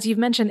 as you've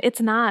mentioned,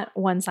 it's not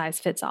one size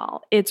fits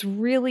all. It's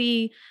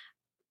really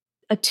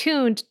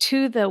attuned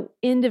to the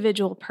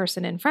individual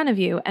person in front of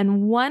you.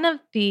 And one of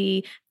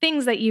the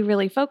things that you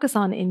really focus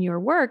on in your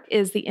work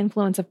is the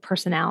influence of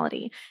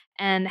personality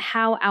and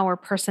how our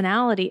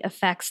personality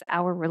affects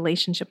our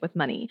relationship with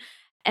money.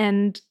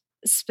 And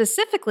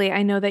specifically,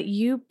 I know that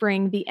you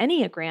bring the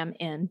Enneagram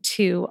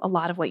into a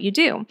lot of what you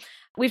do.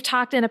 We've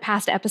talked in a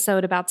past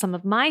episode about some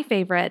of my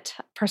favorite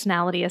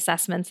personality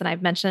assessments, and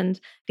I've mentioned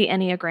the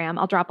Enneagram.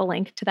 I'll drop a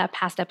link to that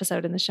past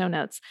episode in the show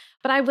notes.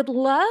 But I would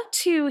love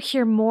to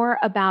hear more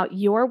about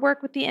your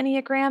work with the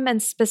Enneagram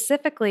and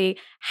specifically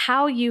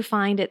how you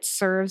find it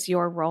serves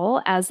your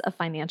role as a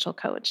financial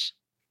coach.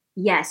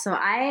 Yeah, so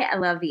I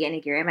love the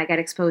Enneagram. I got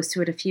exposed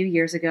to it a few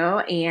years ago.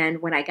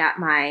 And when I got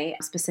my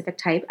specific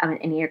type of an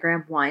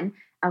Enneagram 1,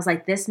 I was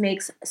like, this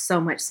makes so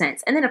much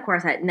sense. And then, of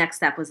course, that next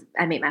step was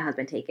I made my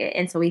husband take it.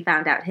 And so we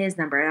found out his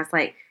number. And I was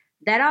like,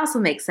 that also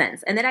makes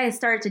sense. And then I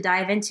started to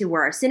dive into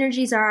where our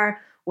synergies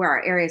are, where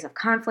our areas of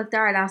conflict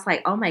are. And I was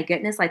like, oh my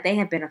goodness, like they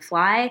have been a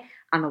fly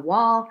on the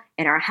wall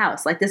in our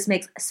house. Like this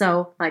makes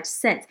so much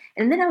sense.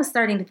 And then I was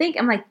starting to think,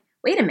 I'm like,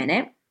 wait a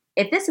minute.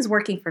 If this is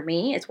working for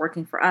me, it's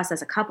working for us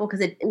as a couple, because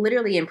it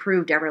literally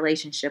improved our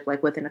relationship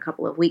like within a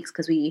couple of weeks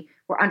because we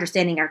were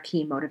understanding our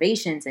key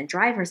motivations and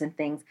drivers and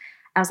things.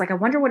 I was like, I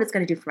wonder what it's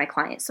going to do for my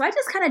clients. So I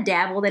just kind of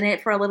dabbled in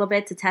it for a little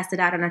bit to test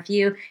it out on a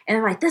few. And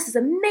I'm like, this is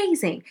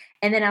amazing.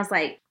 And then I was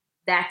like,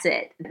 that's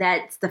it.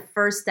 That's the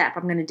first step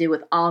I'm going to do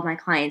with all of my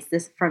clients.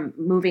 This from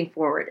moving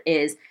forward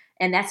is,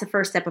 and that's the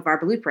first step of our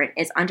blueprint,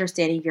 is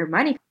understanding your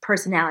money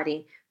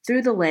personality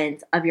through the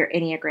lens of your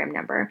Enneagram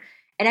number.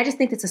 And I just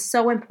think this is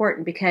so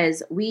important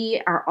because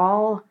we are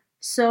all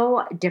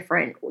so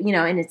different,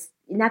 and it's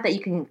not that you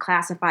can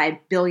classify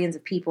billions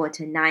of people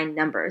into 9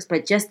 numbers,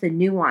 but just the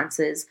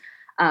nuances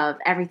of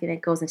everything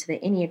that goes into the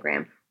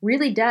Enneagram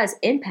really does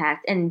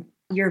impact and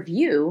your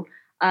view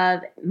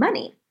of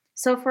money.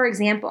 So for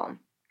example,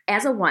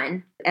 as a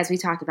 1, as we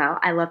talked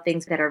about, I love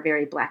things that are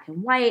very black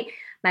and white.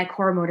 My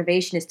core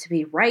motivation is to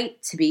be right,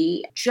 to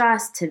be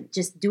just, to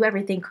just do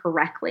everything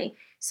correctly.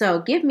 So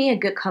give me a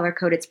good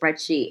color-coded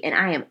spreadsheet and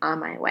I am on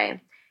my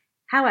way.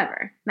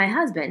 However, my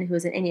husband, who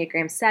is an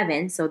Enneagram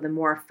 7, so the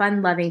more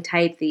fun-loving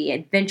type, the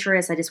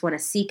adventurous, I just want to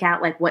seek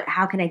out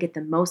how can I get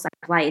the most out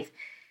of life?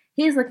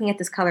 He's looking at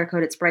this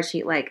color-coded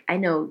spreadsheet like, I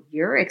know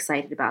you're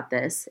excited about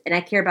this and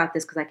I care about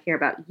this because I care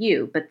about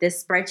you, but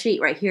this spreadsheet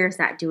right here is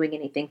not doing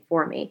anything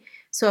for me.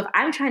 So if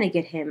I'm trying to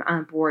get him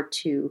on board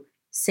to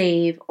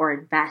save or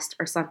invest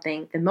or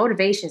something, the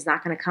motivation is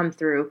not going to come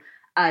through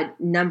a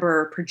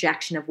number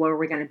projection of where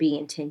we're going to be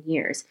in 10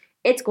 years.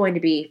 It's going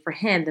to be for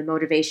him the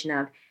motivation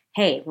of,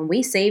 hey, when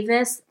we save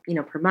this,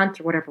 per month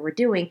or whatever we're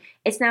doing,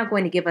 it's now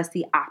going to give us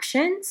the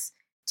options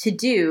to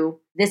do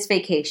this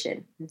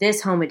vacation,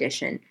 this home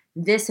edition,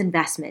 this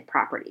investment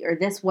property, or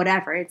this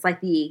whatever. It's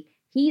like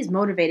he's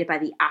motivated by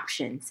the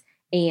options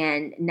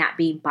and not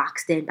being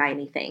boxed in by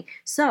anything.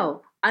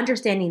 So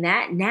understanding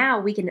that, now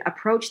we can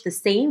approach the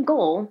same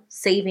goal,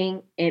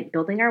 saving and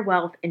building our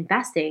wealth,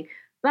 investing.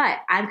 But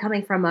I'm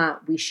coming from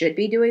we should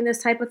be doing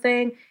this type of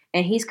thing.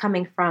 And he's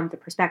coming from the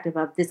perspective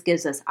of this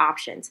gives us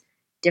options,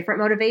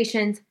 different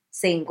motivations,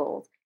 same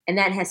goals. And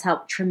that has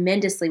helped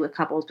tremendously with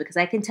couples, because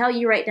I can tell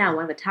you right now,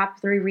 one of the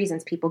top 3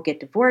 reasons people get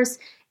divorced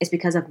is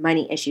because of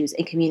money issues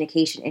and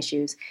communication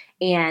issues.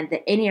 And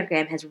the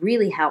Enneagram has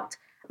really helped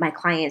my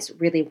clients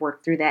really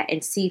work through that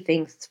and see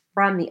things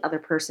from the other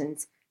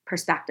person's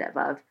perspective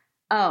of,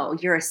 oh,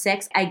 you're a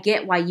 6. I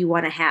get why you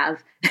want to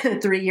have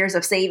 3 years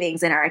of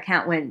savings in our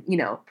account when,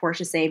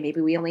 Portia's saying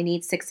maybe we only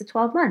need 6 to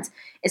 12 months.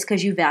 It's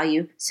because you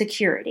value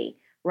security,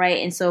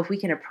 right? And so if we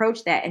can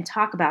approach that and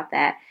talk about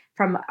that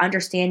from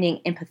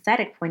understanding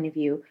empathetic point of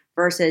view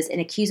versus an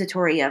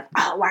accusatory of,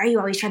 oh, why are you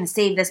always trying to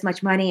save this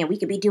much money? And we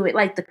could be doing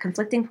like the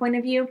conflicting point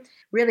of view,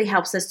 really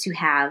helps us to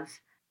have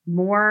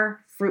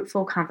more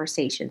fruitful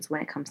conversations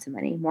when it comes to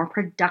money, more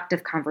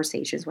productive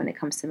conversations when it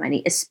comes to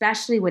money,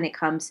 especially when it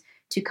comes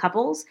to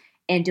couples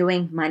and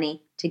doing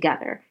money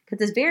together.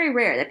 Because it's very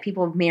rare that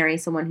people marry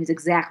someone who's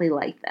exactly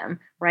like them,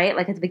 right?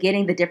 Like at the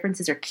beginning, the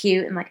differences are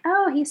cute and like,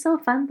 oh, he's so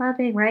fun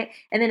loving, right?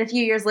 And then a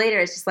few years later,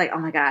 it's just like, oh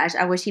my gosh,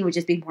 I wish he would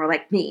just be more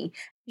like me.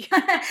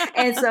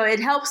 And so it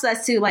helps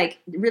us to like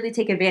really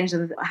take advantage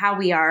of how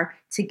we are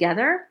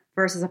together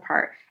versus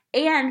apart.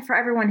 And for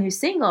everyone who's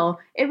single,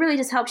 it really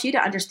just helps you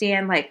to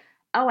understand like,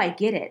 oh, I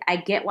get it. I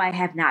get why I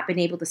have not been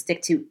able to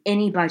stick to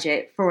any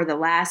budget for the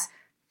last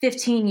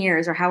 15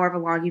 years or however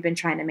long you've been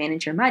trying to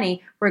manage your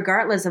money,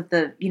 regardless of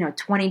the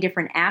 20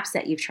 different apps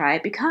that you've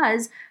tried,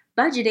 because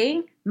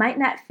budgeting might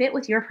not fit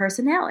with your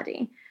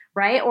personality,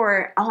 right?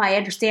 Or, oh, I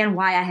understand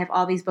why I have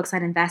all these books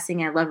on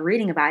investing and I love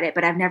reading about it,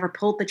 but I've never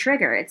pulled the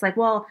trigger. It's like,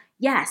 well,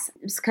 yes,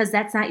 it's because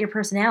that's not your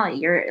personality.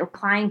 You're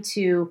applying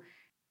to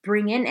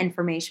bring in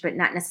information, but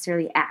not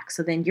necessarily act.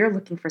 So then you're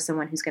looking for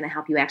someone who's going to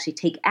help you actually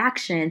take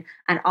action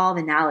on all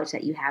the knowledge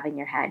that you have in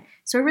your head.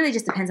 So it really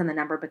just depends on the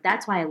number, but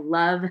that's why I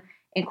love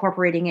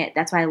incorporating it.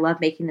 That's why I love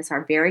making this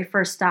our very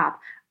first stop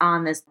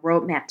on this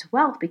roadmap to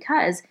wealth,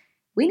 because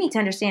we need to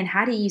understand,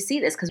 how do you see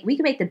this? Because we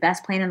can make the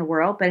best plan in the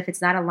world, but if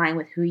it's not aligned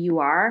with who you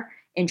are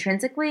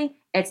intrinsically,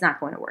 it's not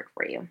going to work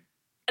for you.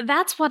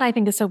 That's what I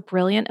think is so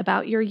brilliant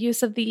about your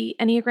use of the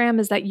Enneagram,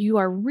 is that you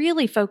are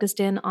really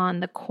focused in on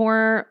the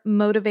core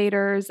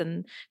motivators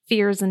and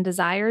fears and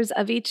desires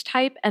of each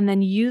type, and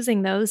then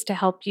using those to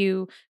help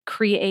you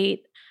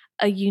create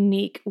a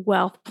unique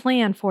wealth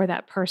plan for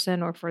that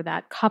person or for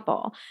that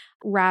couple,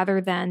 rather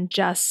than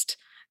just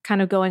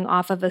kind of going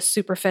off of a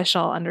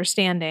superficial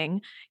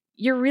understanding.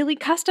 You're really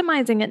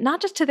customizing it,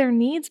 not just to their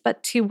needs,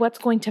 but to what's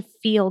going to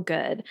feel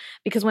good.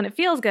 Because when it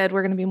feels good,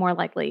 we're going to be more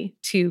likely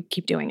to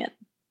keep doing it.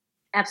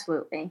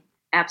 Absolutely.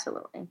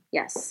 Absolutely.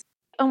 Yes.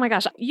 Oh my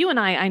gosh. You and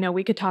I know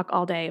we could talk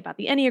all day about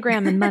the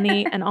Enneagram and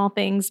money and all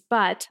things,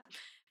 but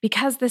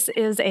because this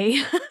is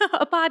a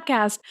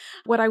podcast,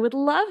 what I would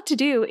love to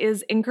do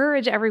is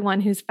encourage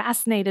everyone who's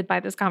fascinated by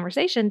this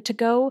conversation to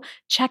go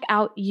check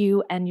out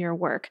you and your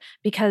work,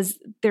 because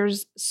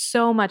there's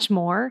so much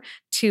more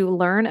to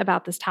learn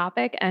about this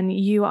topic. And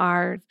you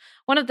are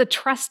one of the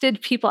trusted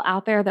people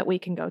out there that we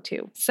can go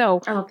to.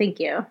 So, oh,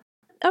 thank you.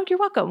 Oh, you're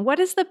welcome. What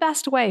is the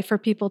best way for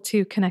people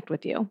to connect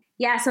with you?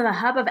 Yeah, so the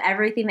hub of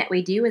everything that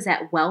we do is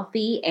at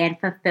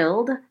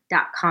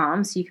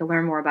wealthyandfulfilled.com. So you can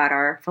learn more about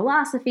our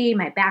philosophy,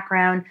 my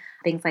background,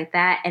 things like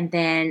that. And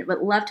then would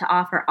love to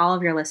offer all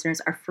of your listeners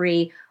a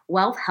free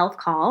Wealth Health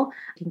Call.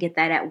 You can get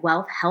that at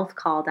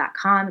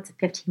wealthhealthcall.com. It's a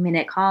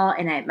 15-minute call.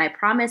 And my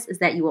promise is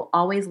that you will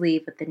always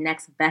leave with the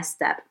next best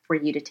step for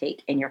you to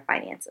take in your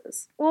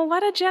finances. Well,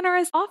 what a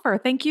generous offer.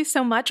 Thank you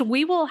so much.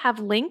 We will have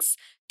links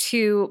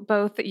to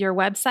both your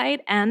website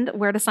and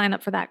where to sign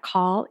up for that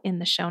call in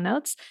the show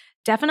notes.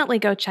 Definitely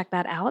go check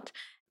that out.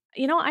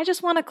 I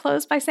just want to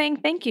close by saying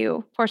thank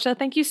you, Portia.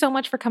 Thank you so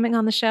much for coming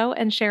on the show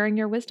and sharing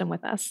your wisdom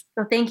with us.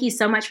 Well, thank you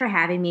so much for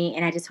having me.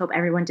 And I just hope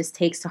everyone just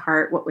takes to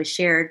heart what was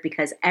shared,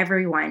 because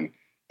everyone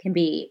can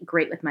be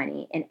great with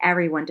money and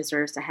everyone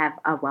deserves to have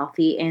a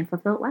wealthy and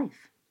fulfilled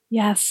life.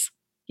 Yes.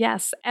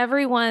 Yes.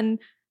 Everyone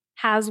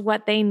has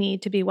what they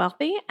need to be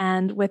wealthy.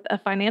 And with a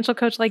financial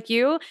coach like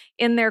you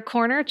in their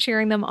corner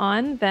cheering them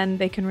on, then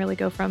they can really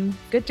go from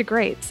good to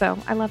great. So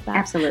I love that.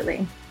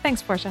 Absolutely.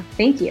 Thanks, Portia.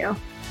 Thank you.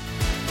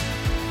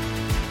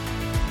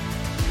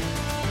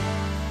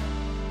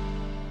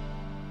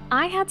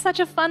 I had such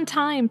a fun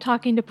time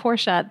talking to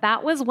Portia.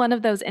 That was one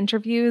of those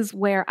interviews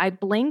where I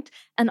blinked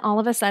and all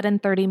of a sudden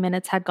 30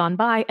 minutes had gone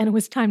by and it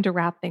was time to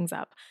wrap things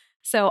up.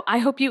 So I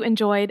hope you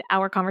enjoyed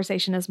our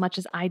conversation as much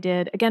as I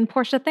did. Again,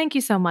 Portia, thank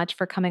you so much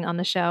for coming on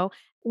the show.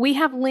 We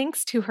have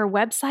links to her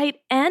website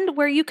and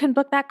where you can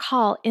book that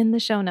call in the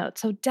show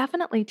notes. So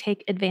definitely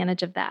take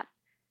advantage of that.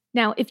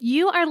 Now, if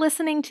you are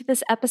listening to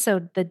this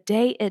episode the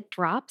day it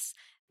drops,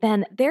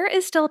 then there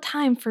is still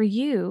time for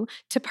you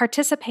to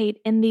participate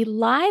in the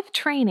live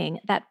training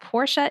that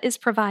Portia is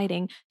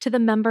providing to the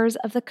members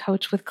of the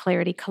Coach with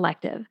Clarity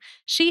Collective.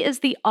 She is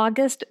the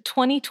August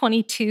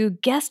 2022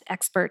 guest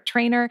expert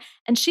trainer,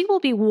 and she will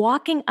be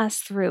walking us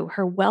through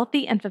her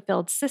Wealthy and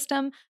Fulfilled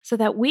system so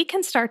that we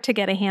can start to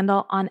get a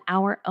handle on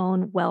our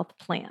own wealth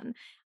plan.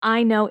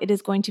 I know it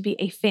is going to be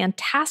a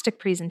fantastic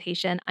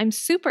presentation. I'm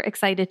super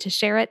excited to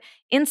share it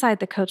inside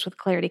the Coach with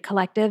Clarity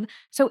Collective.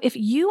 So if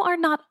you are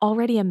not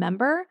already a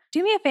member,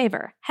 do me a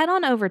favor, head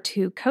on over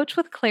to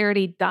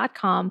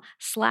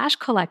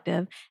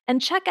coachwithclarity.com/collective and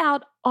check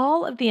out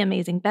all of the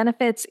amazing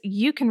benefits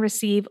you can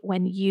receive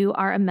when you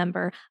are a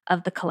member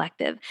of the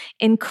collective,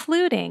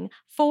 including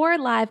 4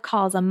 live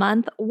calls a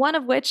month, one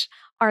of which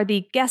are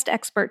the guest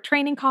expert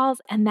training calls,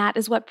 and that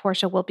is what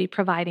Portia will be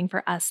providing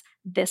for us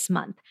this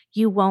month.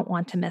 You won't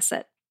want to miss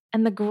it.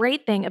 And the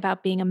great thing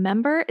about being a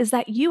member is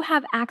that you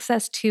have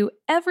access to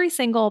every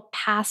single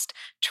past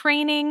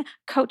training,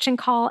 coaching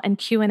call, and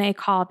Q&A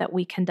call that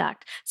we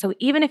conduct. So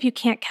even if you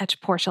can't catch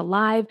Portia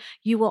live,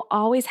 you will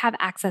always have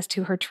access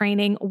to her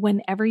training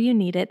whenever you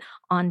need it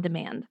on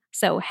demand.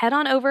 So head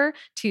on over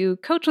to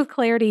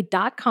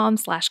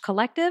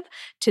coachwithclarity.com/collective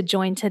to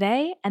join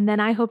today, and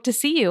then I hope to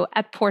see you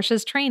at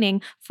Portia's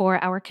training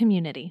for our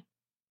community.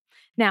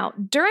 Now,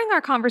 during our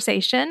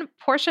conversation,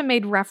 Portia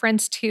made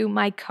reference to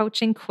my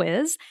coaching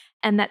quiz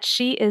and that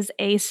she is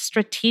a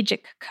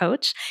strategic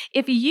coach.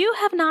 If you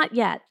have not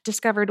yet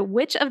discovered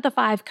which of the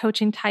 5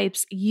 coaching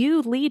types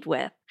you lead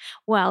with,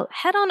 well,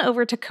 head on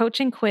over to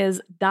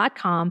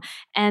coachingquiz.com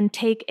and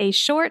take a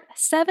short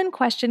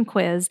 7-question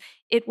quiz.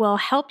 It will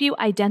help you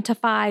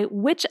identify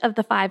which of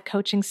the 5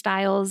 coaching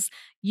styles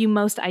you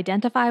most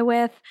identify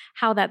with,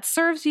 how that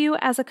serves you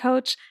as a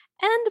coach,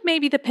 and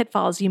maybe the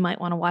pitfalls you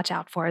might want to watch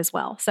out for as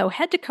well. So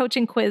head to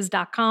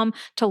coachingquiz.com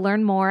to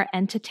learn more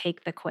and to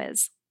take the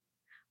quiz.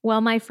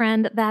 Well, my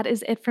friend, that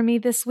is it for me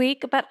this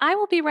week, but I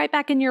will be right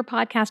back in your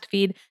podcast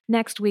feed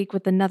next week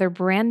with another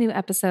brand new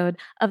episode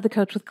of the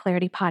Coach with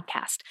Clarity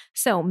podcast.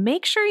 So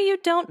make sure you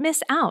don't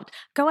miss out.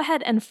 Go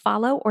ahead and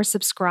follow or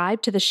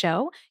subscribe to the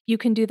show. You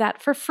can do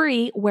that for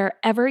free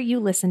wherever you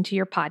listen to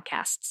your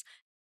podcasts.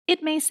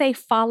 It may say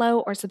follow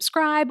or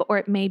subscribe, or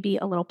it may be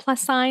a little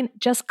plus sign.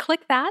 Just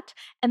click that,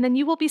 and then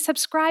you will be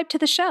subscribed to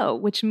the show,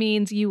 which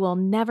means you will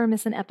never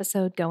miss an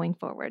episode going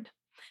forward.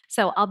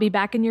 So I'll be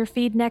back in your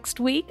feed next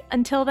week.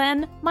 Until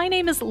then, my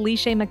name is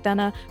Lishay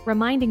McDonough,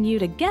 reminding you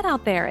to get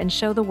out there and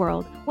show the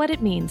world what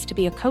it means to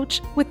be a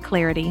coach with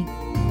clarity.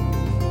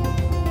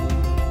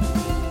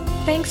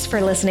 Thanks for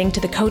listening to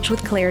the Coach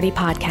with Clarity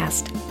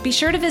podcast. Be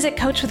sure to visit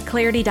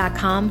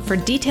coachwithclarity.com for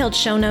detailed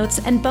show notes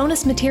and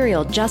bonus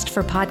material just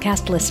for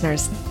podcast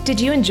listeners. Did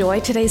you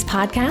enjoy today's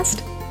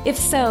podcast? If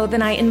so,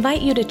 then I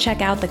invite you to check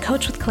out the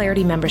Coach with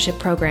Clarity membership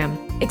program,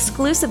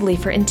 exclusively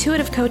for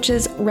intuitive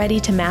coaches ready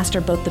to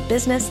master both the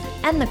business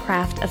and the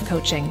craft of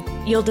coaching.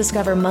 You'll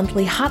discover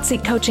monthly hot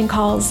seat coaching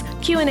calls,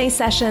 Q&A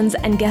sessions,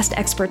 and guest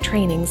expert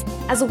trainings,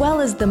 as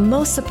well as the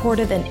most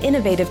supportive and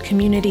innovative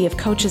community of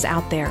coaches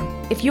out there.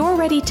 If you're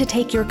ready to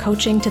take your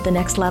coaching to the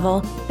next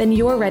level, then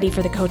you're ready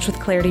for the Coach with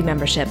Clarity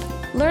membership.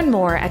 Learn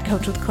more at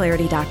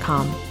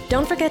coachwithclarity.com.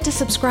 Don't forget to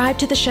subscribe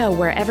to the show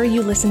wherever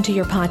you listen to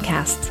your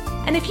podcasts.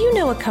 And if you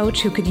know a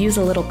coach who could use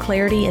a little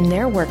clarity in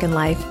their work and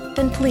life,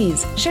 then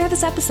please share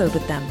this episode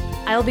with them.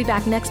 I'll be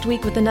back next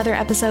week with another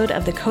episode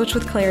of the Coach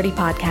with Clarity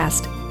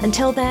podcast.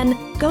 Until then,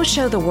 go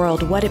show the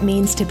world what it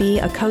means to be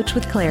a coach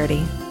with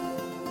clarity.